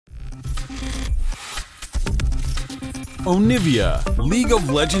Onivia, League of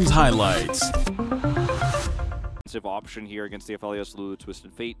Legends highlights. Option here against the FLES Lulu,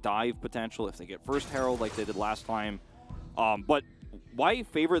 Twisted Fate, dive potential if they get first Herald like they did last time. But my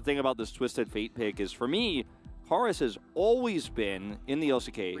favorite thing about this Twisted Fate pick is, for me, Horus has always been in the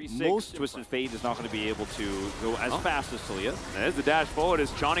LCK. Most Twisted Fate is not going to be able to go as fast as Talia. There's the dash forward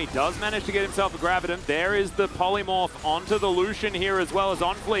as Johnny does manage to get himself a grab at him. There is the polymorph onto the Lucian here as well as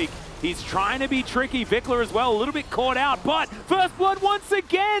on Fleek. He's trying to be tricky. Vikla as well, a little bit caught out, but First Blood once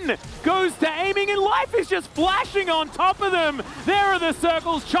again goes to aiming, and life is just flashing on top of them. There are the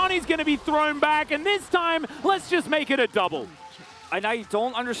circles. Johnny's going to be thrown back, and this time, let's just make it a double. And I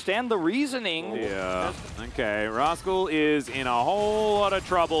don't understand the reasoning. Yeah, okay. Rascal is in a whole lot of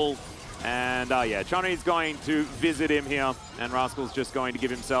trouble. And yeah, Johnny's going to visit him here. And Rascal's just going to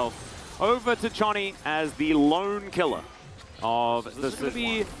give himself over to Johnny as the lone killer of this is going to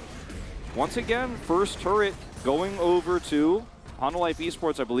be, once again, first turret going over to Hanwha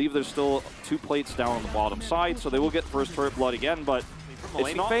Esports. I believe there's still 2 plates down on the bottom side, so they will get first turret blood again, but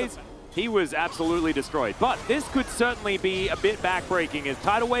it's not phase. He was absolutely destroyed. But this could certainly be a bit backbreaking as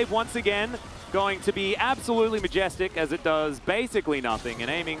Tidal Wave once again going to be absolutely majestic as it does basically nothing.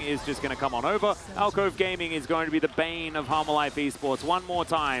 And aiming is just going to come on over. Alcove Gaming is going to be the bane of Hanwha Esports one more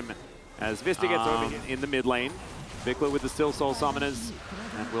time as Vista gets over in the mid lane. Vikla with the Still Soul Summoners,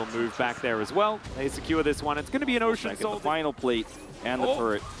 and we'll move back there as well. They secure this one. It's going to be an Ocean Soul. The final plate and the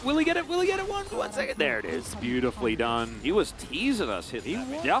turret. Will he get it? Will he get it? One second. There it is. Beautifully done. He was teasing us.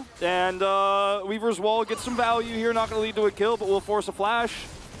 Yeah. And Weaver's Wall gets some value here. Not going to lead to a kill, but will force a flash.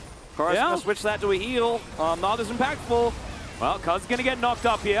 Car's going to switch that to a heal. Not as impactful. Well, Cuz going to get knocked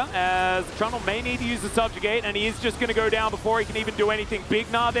up here as Trundle may need to use the Subjugate, and he is just going to go down before he can even do anything.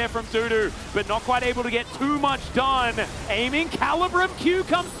 Big Nah there from Dudu, but not quite able to get too much done. Aiming, Calibrum Q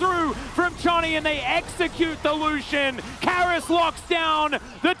comes through from Johnny, and they execute the Lucian. Karis locks down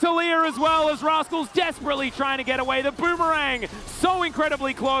the Talia as well as Rascal's desperately trying to get away. The Boomerang, so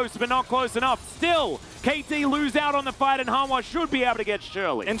incredibly close, but not close enough. Still, KT lose out on the fight, and Hanwha should be able to get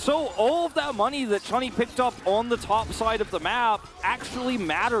Shirley. And so all of that money that Johnny picked up on the top side of the map actually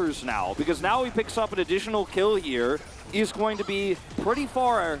matters now, because now he picks up an additional kill here. Is going to be pretty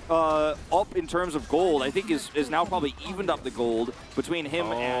far up in terms of gold. I think is now probably evened up the gold between him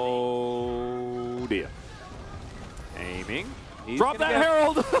and... Oh dear. Aiming. Drop that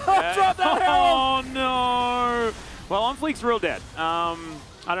Herald! Drop that Herald! Oh no! Well, On Fleek's real dead. I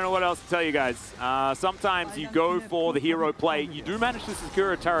don't know what else to tell you guys. Sometimes you go for the hero play. You do manage to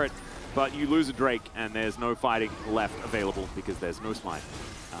secure a turret, but you lose a Drake, and there's no fighting left available because there's no smite.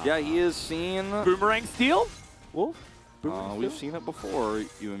 Yeah, he is seen. Boomerang steal? Wolf? We've seen it before,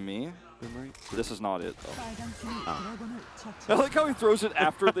 you and me. Boomerang. This is not it, though. I like how he throws it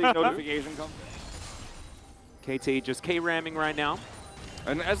after the notification comes. KT just K-ramming right now.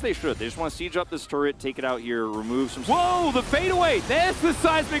 And as they should. They just want to siege up this turret, take it out here, remove some... Whoa, the fadeaway! There's the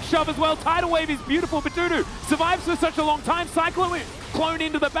seismic shove as well. Tidal Wave is beautiful, but Dudu survives for such a long time. Cyclone clone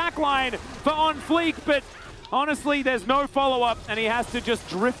into the back line for On Fleek, but honestly, there's no follow-up, and he has to just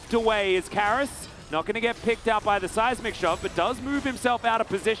drift away as Karis. Not going to get picked out by the seismic shove, but does move himself out of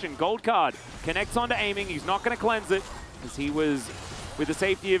position. Gold card connects onto aiming. He's not going to cleanse it, as he was with the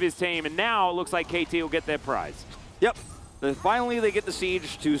safety of his team, and now it looks like KT will get their prize. Yep. Finally, they get the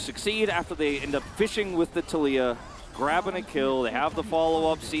siege to succeed after they end up fishing with the Talia, grabbing a kill. They have the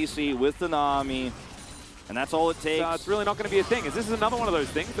follow-up CC with the Nami, and that's all it takes. It's really not going to be a thing, as this is another one of those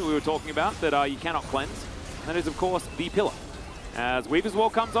things that we were talking about that you cannot cleanse. That is, of course, the pillar. As Weaver's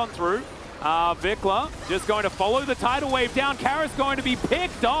Wall comes on through, Vikla just going to follow the tidal wave down. Karis going to be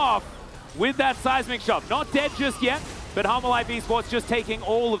picked off with that seismic shove. Not dead just yet, but Hanwha Esports just taking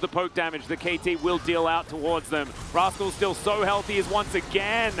all of the poke damage that KT will deal out towards them. Rascal still so healthy as once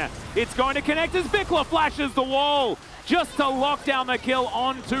again it's going to connect as Vikla flashes the wall just to lock down the kill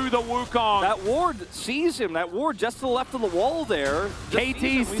onto the Wukong. That ward sees him. That ward just to the left of the wall there.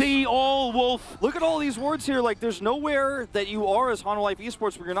 KT see all, Wolf. Look at all these wards here. Like, there's nowhere that you are as Hanwha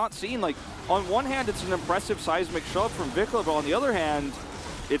Esports where you're not seeing. Like, on one hand, it's an impressive seismic shove from Vikla, but on the other hand,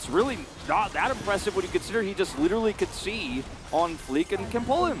 it's really not that impressive when you consider he just literally could see On Fleek and can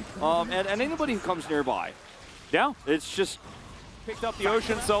pull him. And anybody who comes nearby. Yeah. It's just... Picked up the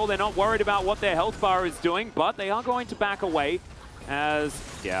Ocean Soul. They're not worried about what their health bar is doing, but they are going to back away as,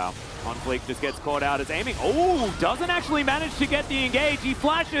 yeah, Conflict just gets caught out as aiming. Oh, doesn't actually manage to get the engage. He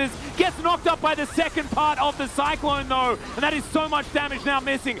flashes, gets knocked up by the second part of the Cyclone though, and that is so much damage now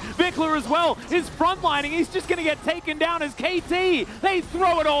missing. Vikla as well is frontlining. He's just going to get taken down as KT. They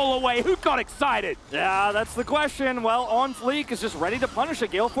throw it all away. Who got excited? Yeah, that's the question. Well, On Fleek is just ready to punish a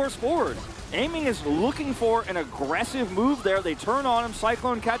Gale Force forward. Aiming is looking for an aggressive move there. They turn on him.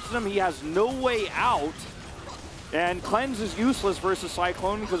 Cyclone catches him. He has no way out. And Cleanse is useless versus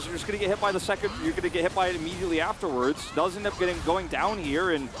Cyclone because you're just going to get hit by the second. You're going to get hit by it immediately afterwards. Does end up going down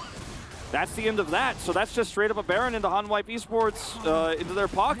here, and that's the end of that. So that's just straight up a Baron into Hanwha Esports into their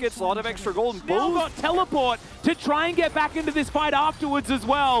pockets. A lot of extra gold. And now got teleport to try and get back into this fight afterwards as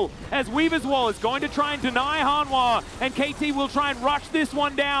well, as Weaver's Wall is going to try and deny Hanwha, and KT will try and rush this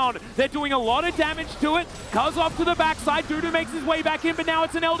one down. They're doing a lot of damage to it. Cuz off to the backside. Dudu makes his way back in, but now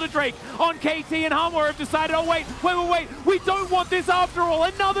it's an Elder Drake on KT, and Hanwha have decided, oh wait, we don't want this after all.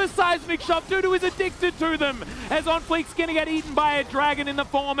 Another seismic shot. Dudu is addicted to them, as On Fleek's going to get eaten by a dragon in the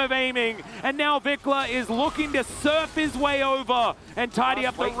form of aiming. And now Vikla is looking to surf his way over and tidy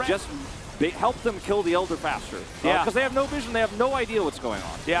up the just help them kill the Elder faster. Yeah. Because they have no vision, they have no idea what's going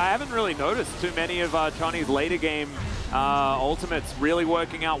on. Yeah, I haven't really noticed too many of Johnny's later game ultimates really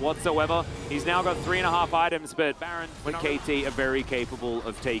working out whatsoever. He's now got 3.5 items, but Baron and KT are very capable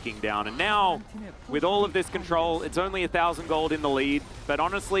of taking down. And now, with all of this control, it's only 1,000 gold in the lead. But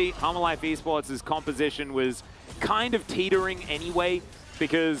honestly, Hanwha Esports' composition was kind of teetering anyway,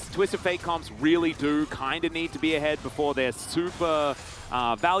 because Twisted Fate comps really do kind of need to be ahead before they're super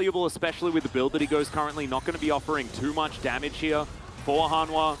valuable, especially with the build that he goes currently. Not going to be offering too much damage here for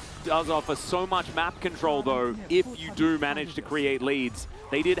Hanwha. Does offer so much map control though, if you do manage to create leads.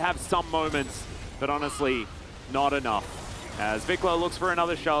 They did have some moments, but honestly, not enough. As Vikla looks for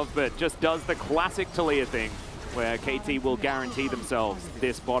another shove, but just does the classic Talia thing, where KT will guarantee themselves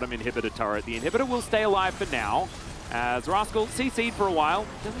this bottom inhibitor turret. The inhibitor will stay alive for now, as Rascal CC'd for a while,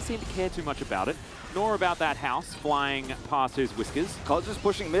 doesn't seem to care too much about it, nor about that house flying past his whiskers. Cuz is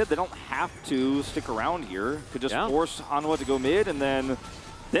pushing mid, they don't have to stick around here. Could just force Hanwha to go mid, and then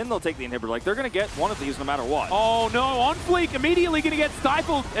they'll take the inhibitor. Like, they're going to get one of these no matter what. Oh no, On Fleek immediately going to get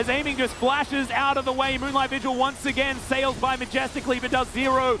stifled as aiming just flashes out of the way. Moonlight Vigil once again sails by majestically, but does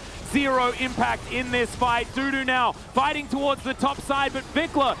zero impact in this fight. Dudu now fighting towards the top side, but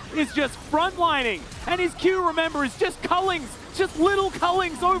Vikla is just frontlining. And his Q, remember, is just cullings. Just little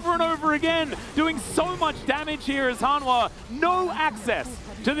cullings over and over again, doing so much damage here as Hanwha no access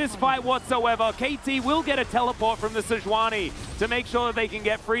to this fight whatsoever. KT will get a teleport from the Sejuani to make sure that they can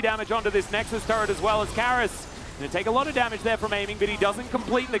get free damage onto this Nexus turret, as well as Karis. Going to take a lot of damage there from aiming, but he doesn't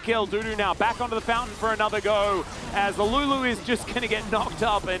complete the kill. Dudu now back onto the fountain for another go, as the Lulu is just going to get knocked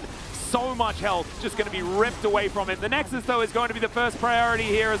up, and so much health just going to be ripped away from him. The Nexus, though, is going to be the first priority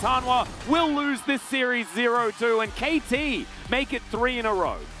here, as Hanwha will lose this series 0-2, and KT make it 3 in a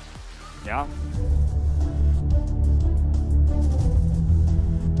row. Yeah,